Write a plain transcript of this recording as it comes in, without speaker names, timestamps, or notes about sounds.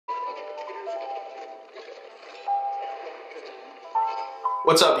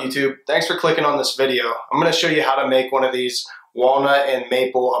What's up YouTube? Thanks for clicking on this video. I'm going to show you how to make one of these walnut and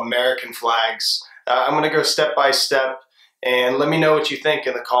maple American flags. I'm going to go step by step and let me know what you think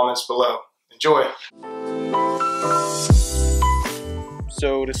in the comments below. Enjoy!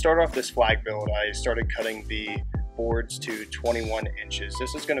 So to start off this flag build, I started cutting the boards to 21 inches.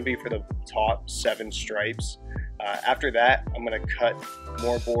 This is going to be for the top 7 stripes. After that, I'm going to cut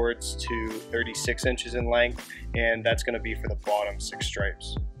more boards to 36 inches in length, and that's going to be for the bottom 6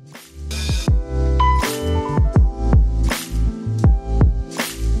 stripes.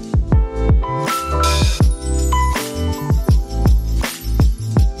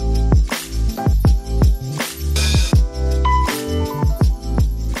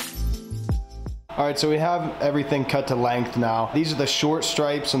 Alright, so we have everything cut to length now. These are the short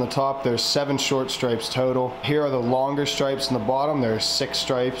stripes on the top. There's 7 short stripes total. Here are the longer stripes on the bottom. There's 6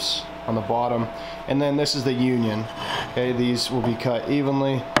 stripes on the bottom. And then this is the union. Okay, these will be cut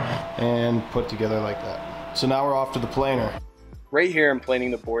evenly and put together like that. So now we're off to the planer. Right here I'm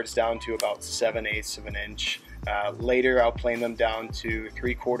planing the boards down to about 7/8 of an inch. Later I'll plane them down to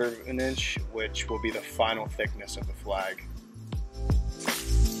 3/4 of an inch, which will be the final thickness of the flag.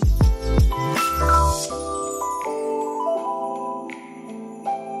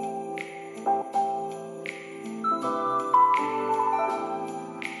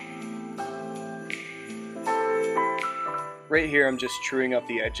 Right here I'm just truing up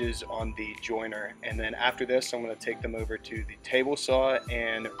the edges on the joiner, and then after this I'm going to take them over to the table saw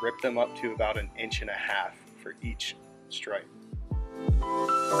and rip them up to about 1.5 inches for each stripe.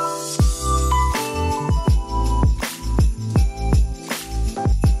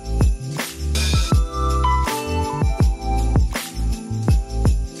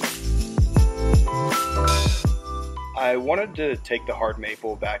 I wanted to take the hard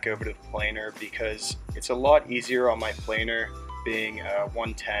maple back over to the planer because it's a lot easier on my planer, being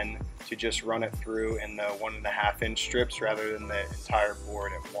 110, to just run it through in the 1.5 inch strips rather than the entire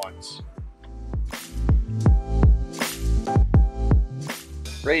board at once.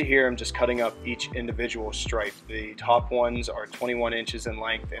 Right here I'm just cutting up each individual stripe. The top ones are 21 inches in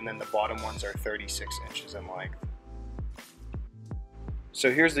length and then the bottom ones are 36 inches in length. So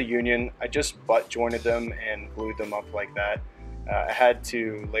here's the union. I just butt jointed them and glued them up like that. I had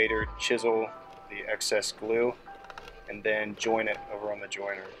to later chisel the excess glue and then join it over on the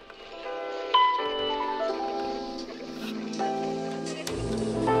joiner.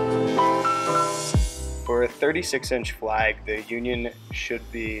 For a 36-inch flag, the union should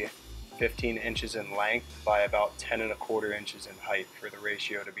be 15 inches in length by about 10.25 inches in height for the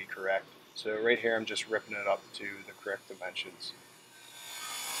ratio to be correct. So right here I'm just ripping it up to the correct dimensions.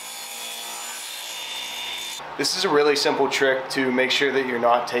 This is a really simple trick to make sure that you're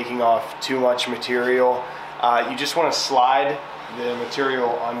not taking off too much material. You just want to slide the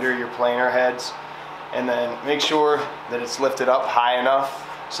material under your planer heads and then make sure that it's lifted up high enough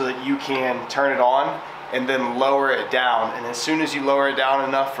so that you can turn it on and then lower it down. And as soon as you lower it down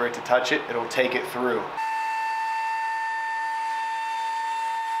enough for it to touch it, it'll take it through.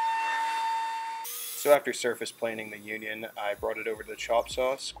 So after surface planing the union, I brought it over to the chop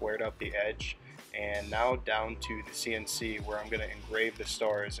saw, squared up the edge, and now down to the CNC where I'm going to engrave the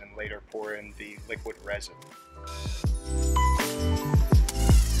stars and later pour in the liquid resin.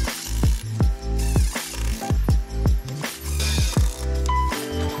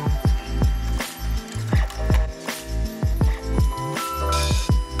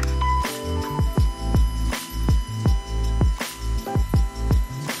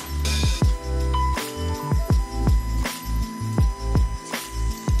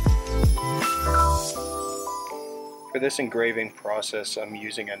 For this engraving process, I'm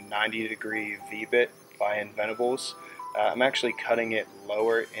using a 90-degree V-bit by Inventables. I'm actually cutting it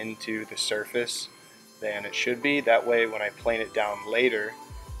lower into the surface than it should be. That way, when I plane it down later,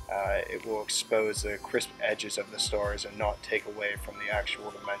 it will expose the crisp edges of the stars and not take away from the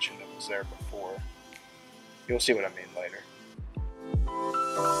actual dimension that was there before. You'll see what I mean later.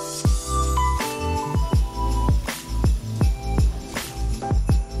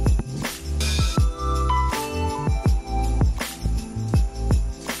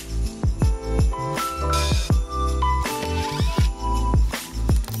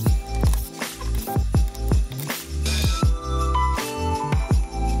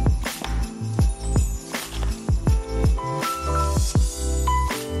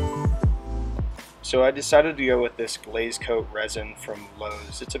 So I decided to go with this glaze coat resin from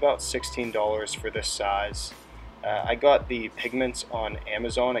Lowe's. It's about $16 for this size. I got the pigments on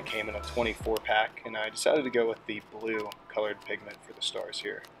Amazon. It came in a 24 pack, and I decided to go with the blue colored pigment for the stars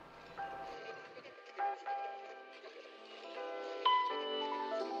here.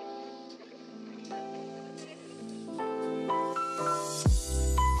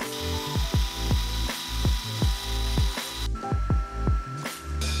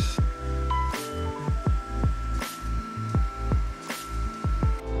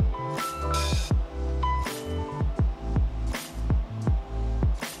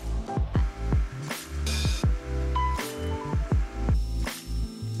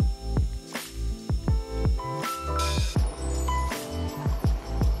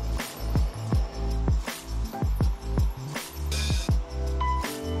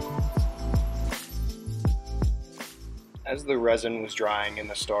 the resin was drying in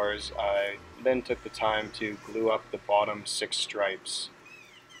the stars, I then took the time to glue up the bottom 6 stripes.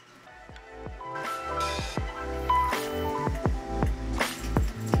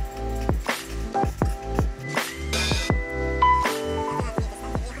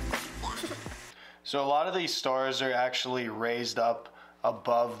 So a lot of these stars are actually raised up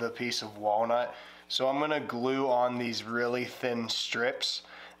above the piece of walnut. So I'm going to glue on these really thin strips.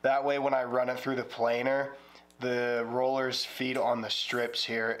 That way when I run it through the planer, the roller's feet on the strips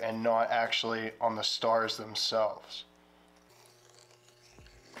here and not actually on the stars themselves.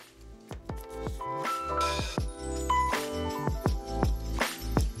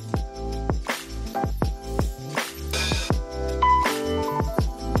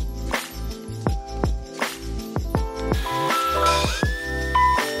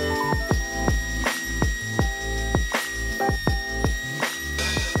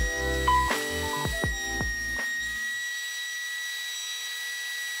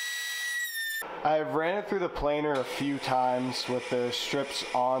 I've ran it through the planer a few times with the strips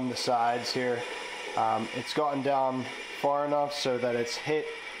on the sides here. It's gotten down far enough so that it's hit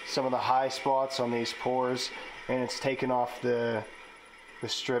some of the high spots on these pores, and it's taken off the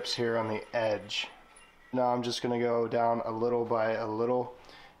strips here on the edge. Now I'm just going to go down a little by a little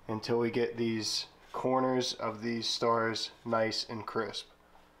until we get these corners of these stars nice and crisp.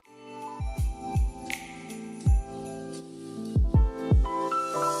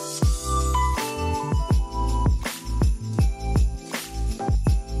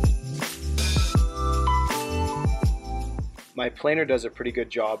 My planer does a pretty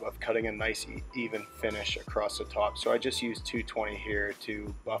good job of cutting a nice even finish across the top, so I just use 220 here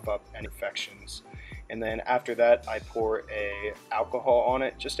to buff up any imperfections. And then after that I pour a alcohol on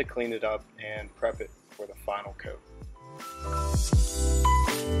it just to clean it up and prep it for the final coat.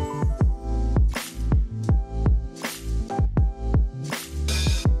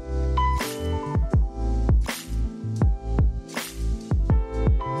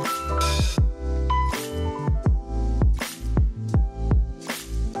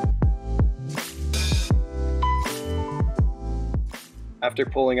 After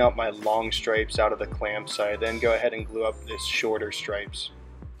pulling out my long stripes out of the clamps, I then go ahead and glue up this shorter stripes.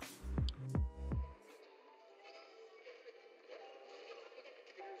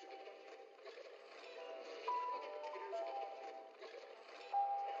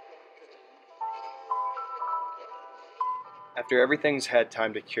 After everything's had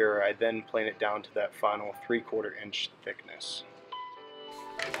time to cure, I then plane it down to that final 3/4 inch thickness.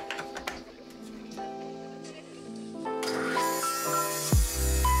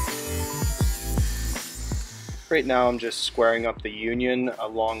 Right now I'm just squaring up the union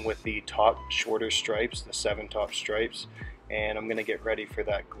along with the top shorter stripes, the 7 top stripes, and I'm going to get ready for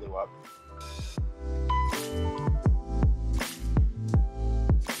that glue up.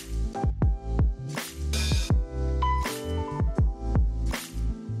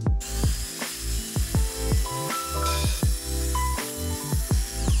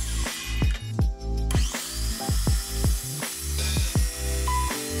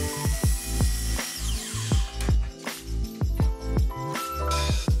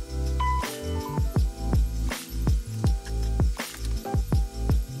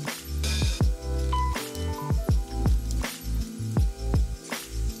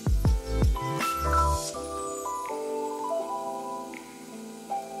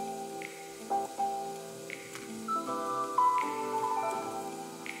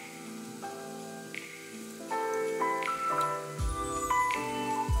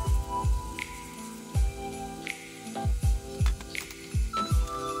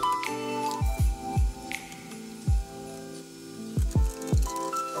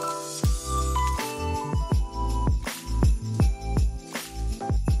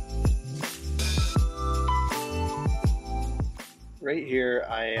 Right here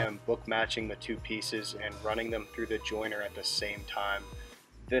I am book matching the 2 pieces and running them through the joiner at the same time.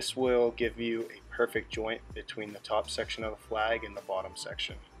 This will give you a perfect joint between the top section of the flag and the bottom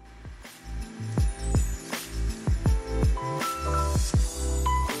section.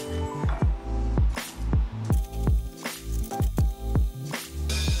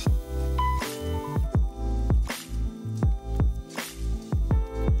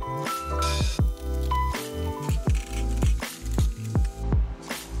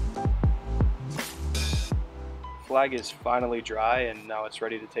 Flag is finally dry, and now it's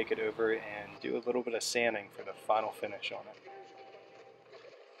ready to take it over and do a little bit of sanding for the final finish on it.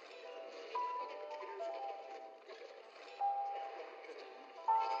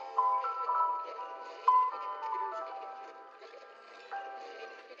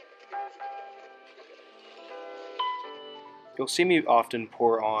 You'll see me often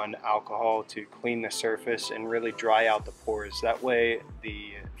pour on alcohol to clean the surface and really dry out the pores. That way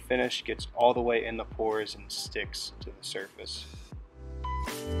the finish gets all the way in the pores and sticks to the surface.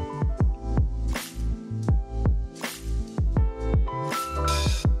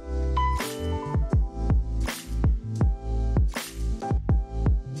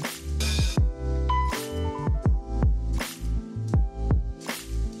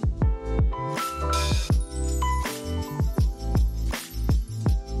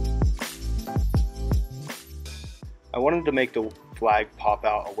 I wanted to make the flag pop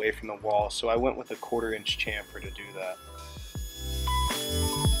out away from the wall, so I went with a 1/4-inch chamfer to do that.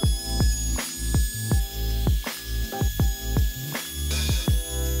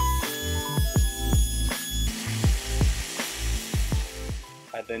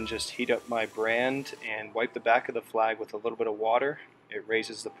 I then just heat up my brand and wipe the back of the flag with a little bit of water. It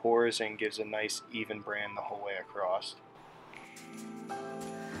raises the pores and gives a nice even brand the whole way across.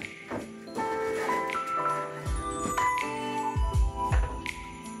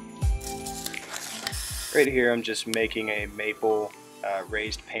 Right here I'm just making a maple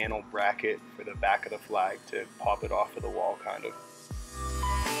raised panel bracket for the back of the flag to pop it off of the wall kind of.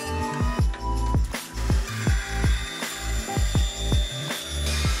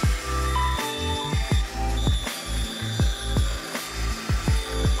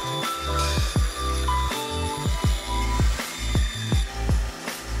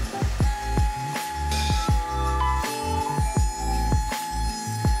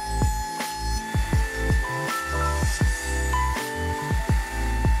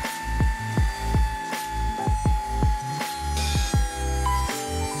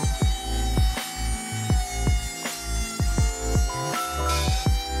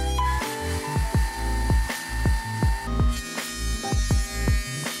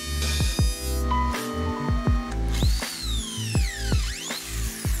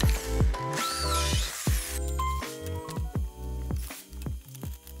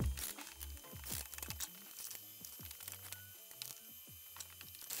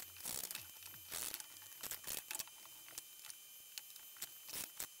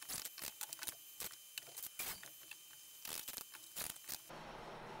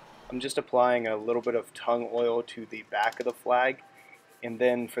 I'm just applying a little bit of tung oil to the back of the flag, and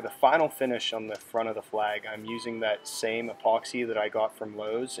then for the final finish on the front of the flag I'm using that same epoxy that I got from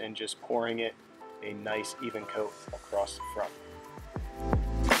Lowe's and just pouring it a nice even coat across the front.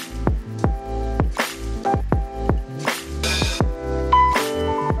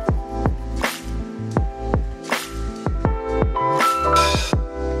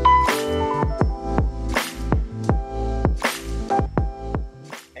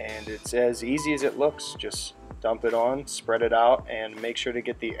 It's as easy as it looks. Just dump it on, spread it out, and make sure to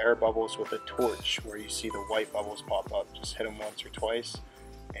get the air bubbles with a torch where you see the white bubbles pop up. Just hit them once or twice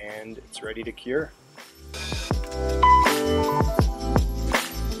and it's ready to cure.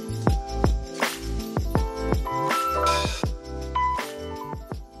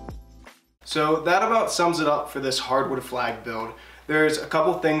 So that about sums it up for this hardwood flag build. There's a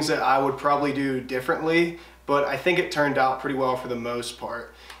couple things that I would probably do differently, but I think it turned out pretty well for the most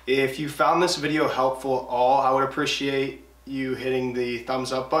part. If you found this video helpful at all, I would appreciate you hitting the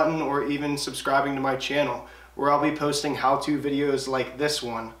thumbs up button or even subscribing to my channel, where I'll be posting how-to videos like this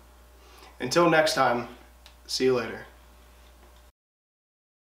one. Until next time, see you later.